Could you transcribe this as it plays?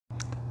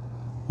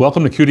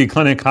Welcome to QD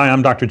Clinic. Hi,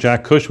 I'm Dr.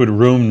 Jack Cush with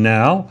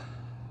RheumNow.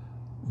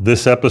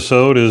 This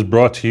episode is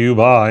brought to you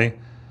by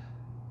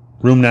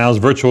RheumNow's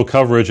virtual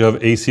coverage of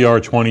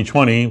ACR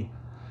 2020,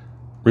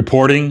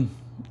 reporting,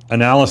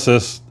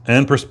 analysis,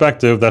 and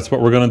perspective. That's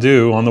what we're going to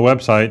do on the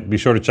website. Be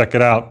sure to check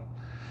it out.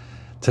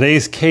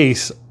 Today's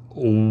case,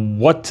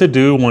 what to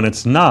do when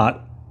it's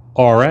not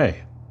RA.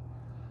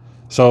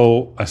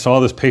 So I saw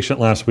this patient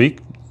last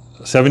week,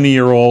 a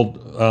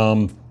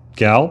 70-year-old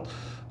gal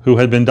who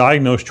had been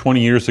diagnosed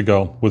 20 years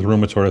ago with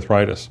rheumatoid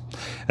arthritis.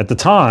 At the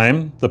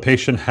time, the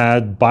patient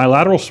had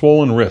bilateral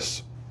swollen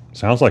wrists.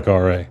 Sounds like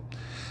RA. It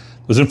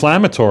was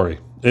inflammatory.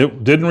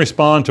 It didn't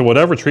respond to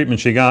whatever treatment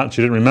she got.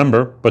 She didn't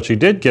remember, but she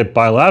did get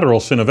bilateral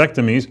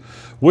synovectomies,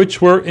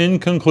 which were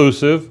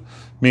inconclusive,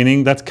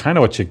 meaning that's kind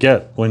of what you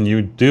get when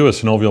you do a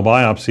synovial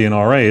biopsy in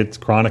RA. It's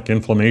chronic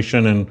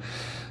inflammation, and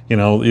you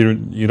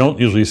don't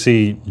usually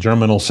see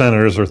germinal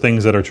centers or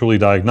things that are truly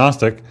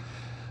diagnostic.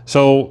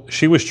 So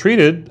she was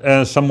treated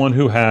as someone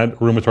who had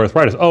rheumatoid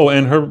arthritis. Oh,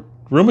 and her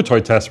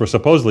rheumatoid tests were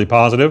supposedly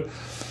positive.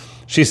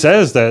 She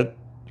says that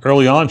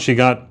early on she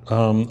got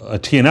a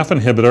TNF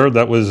inhibitor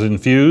that was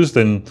infused,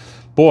 and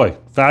boy,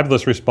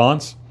 fabulous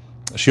response.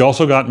 She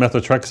also got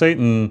methotrexate,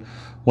 and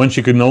when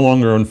she could no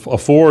longer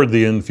afford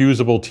the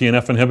infusible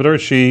TNF inhibitor,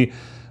 she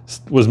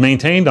was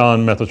maintained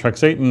on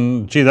methotrexate,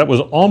 and gee, that was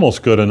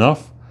almost good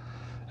enough.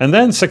 And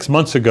then 6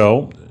 months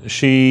ago,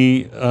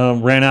 she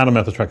ran out of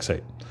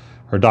methotrexate.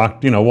 Her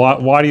doctor,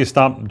 why do you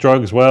stop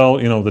drugs? Well,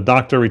 the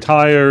doctor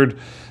retired,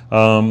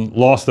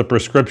 lost the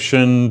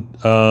prescription,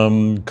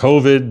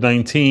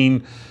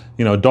 COVID-19,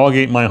 dog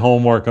ate my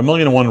homework, a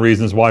million and one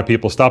reasons why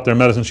people stop their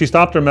medicine. She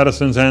stopped her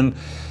medicines, and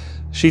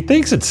she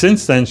thinks that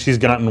since then she's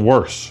gotten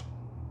worse.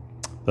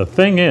 The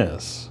thing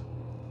is,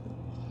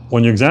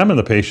 when you examine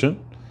the patient,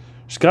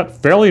 she's got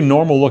fairly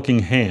normal looking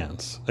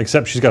hands,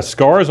 except she's got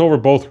scars over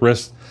both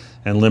wrists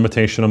and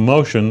limitation of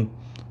motion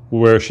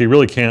where she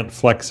really can't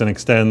flex and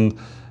extend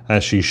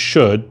as she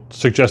should,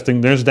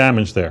 suggesting there's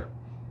damage there.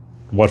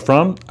 What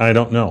from? I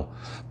don't know.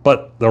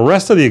 But the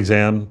rest of the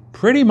exam,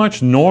 pretty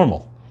much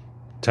normal.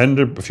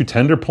 A few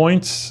tender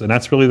points, and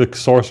that's really the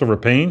source of her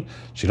pain.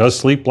 She does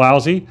sleep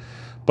lousy,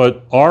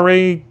 but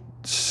RA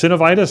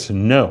synovitis,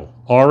 no.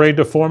 RA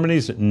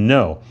deformities,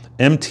 no.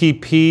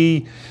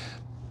 MTP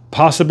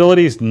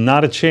possibilities,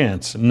 not a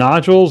chance.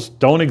 Nodules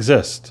don't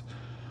exist.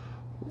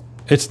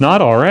 It's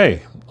not RA,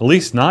 at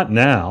least not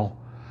now.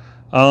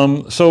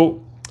 So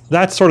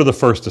that's sort of the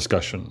first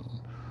discussion.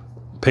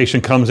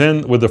 Patient comes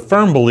in with a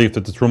firm belief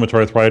that it's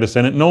rheumatoid arthritis,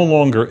 and it no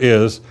longer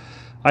is.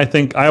 I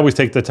think I always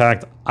take the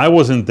tact, I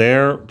wasn't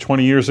there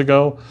 20 years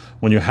ago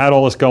when you had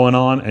all this going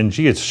on, and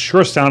gee, it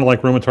sure sounded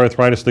like rheumatoid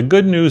arthritis. The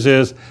good news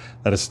is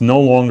that it's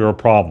no longer a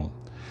problem.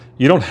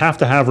 You don't have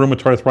to have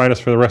rheumatoid arthritis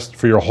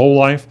for your whole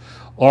life.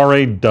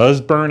 RA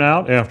does burn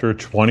out after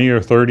 20 or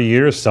 30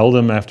 years,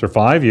 seldom after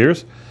 5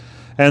 years,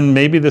 and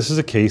maybe this is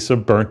a case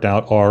of burnt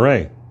out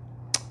RA.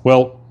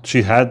 Well,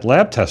 she had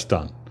lab tests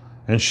done,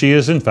 and she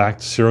is in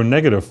fact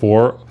seronegative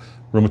for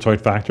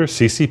rheumatoid factor,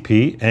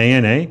 CCP,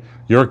 ANA.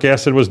 Uric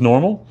acid was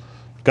normal.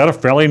 Got a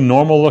fairly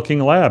normal looking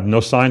lab. No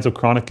signs of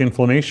chronic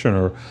inflammation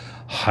or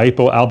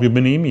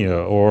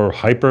hypoalbuminemia or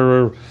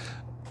hyper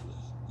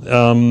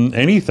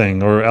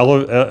anything or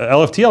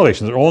LFT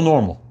elevations. They're all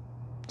normal.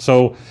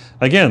 So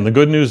again, the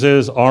good news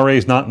is RA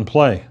is not in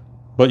play,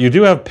 but you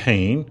do have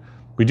pain.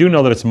 We do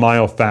know that it's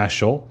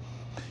myofascial.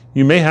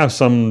 You may have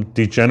some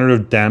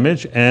degenerative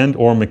damage and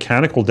or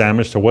mechanical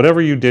damage to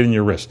whatever you did in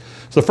your wrist.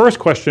 So the first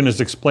question is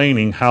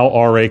explaining how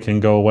RA can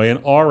go away,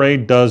 and RA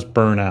does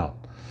burn out.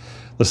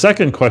 The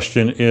second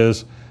question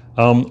is,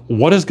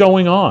 what is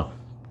going on?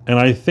 And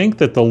I think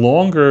that the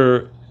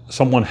longer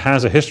someone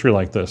has a history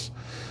like this,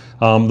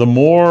 the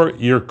more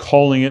you're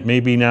calling it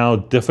maybe now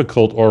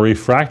difficult or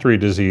refractory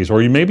disease,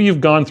 or maybe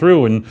you've gone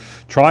through and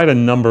tried a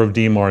number of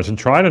DMARDs and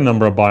tried a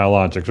number of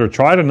biologics or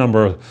tried a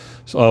number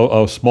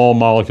of small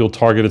molecule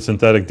targeted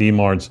synthetic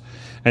DMARDs,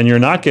 and you're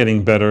not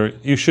getting better.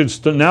 You should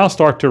now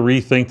start to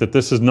rethink that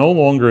this is no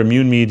longer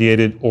immune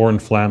mediated or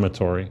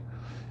inflammatory.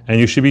 And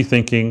you should be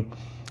thinking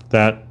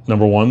that,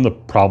 number one, the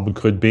problem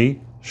could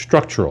be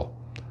structural.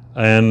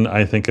 And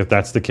I think if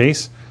that's the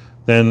case,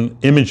 then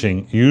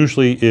imaging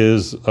usually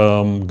is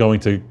going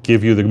to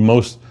give you the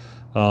most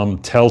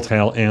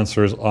telltale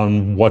answers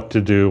on what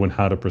to do and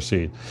how to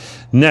proceed.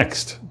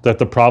 Next, that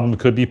the problem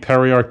could be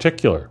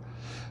periarticular.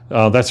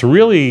 That's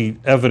really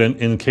evident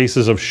in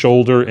cases of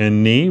shoulder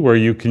and knee, where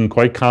you can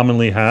quite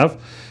commonly have,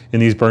 in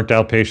these burnt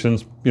out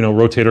patients,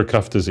 rotator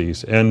cuff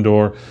disease and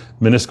or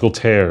meniscal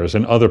tears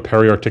and other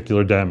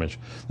periarticular damage.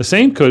 The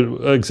same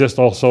could exist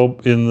also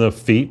in the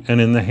feet and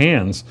in the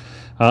hands,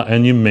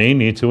 and you may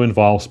need to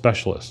involve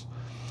specialists.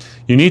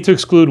 You need to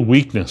exclude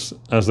weakness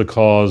as the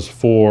cause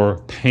for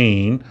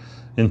pain,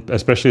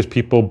 especially as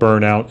people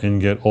burn out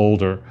and get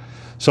older.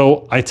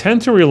 So I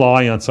tend to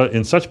rely on,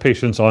 in such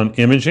patients, on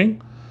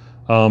imaging,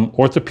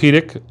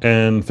 orthopedic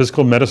and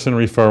physical medicine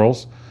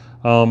referrals,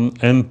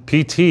 and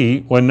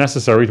PT when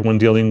necessary when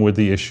dealing with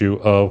the issue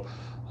of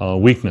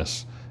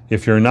weakness.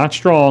 If you're not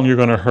strong, you're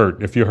going to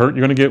hurt. If you hurt,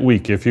 you're going to get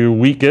weak. If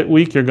you get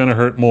weak, you're going to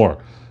hurt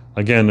more.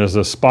 Again, there's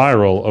a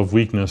spiral of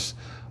weakness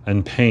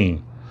and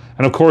pain.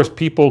 And of course,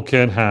 people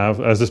can have,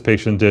 as this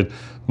patient did,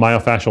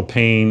 myofascial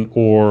pain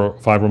or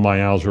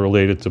fibromyalgia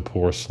related to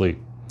poor sleep.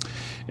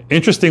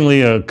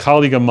 Interestingly, a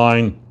colleague of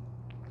mine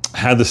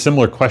had the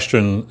similar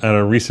question at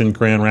a recent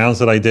grand rounds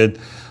that I did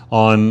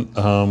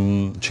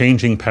on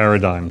changing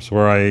paradigms,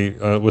 where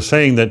I was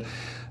saying that,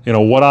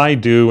 what I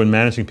do in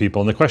managing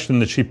people, and the question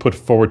that she put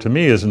forward to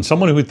me is, and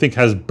someone who would think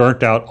has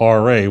burnt out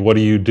RA, what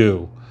do you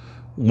do?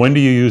 When do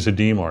you use a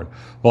DMARD?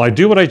 Well, I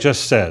do what I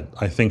just said.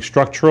 I think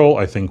structural,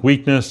 I think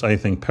weakness, I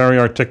think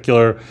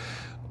periarticular,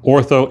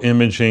 ortho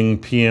imaging,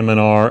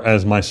 PM&R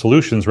as my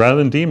solutions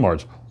rather than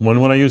DMARDs. When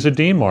would I use a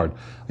DMARD?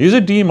 I use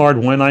a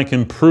DMARD when I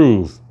can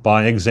prove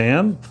by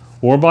exam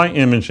or by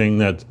imaging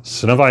that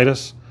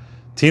synovitis,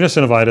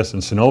 tenosynovitis,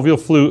 and synovial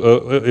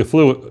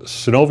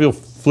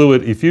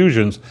fluid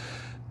effusions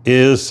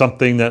is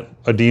something that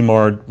a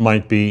DMARD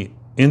might be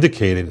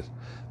indicated.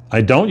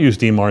 I don't use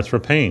DMARDs for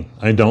pain.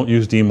 I don't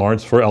use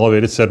DMARDs for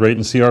elevated SED rate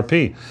and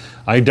CRP.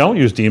 I don't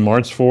use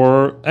DMARDs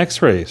for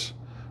x-rays.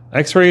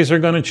 X-rays are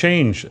going to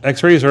change.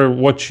 X-rays are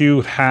what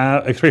you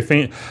have.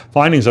 X-ray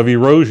findings of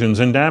erosions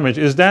and damage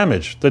is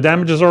damage. The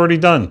damage is already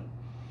done.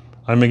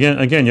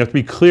 Again, you have to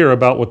be clear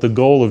about what the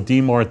goal of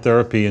DMARD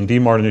therapy and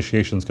DMARD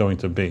initiation is going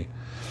to be.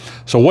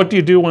 So what do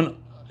you do when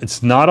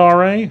it's not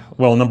RA?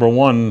 Well, number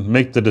one,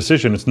 make the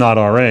decision it's not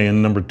RA.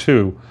 And number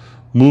two,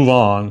 move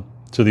on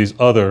to these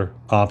other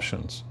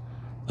options.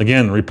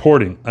 Again,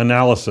 reporting,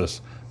 analysis,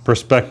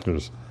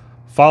 perspectives.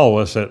 Follow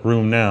us at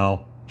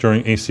RheumNow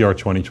during ACR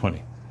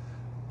 2020.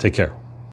 Take care.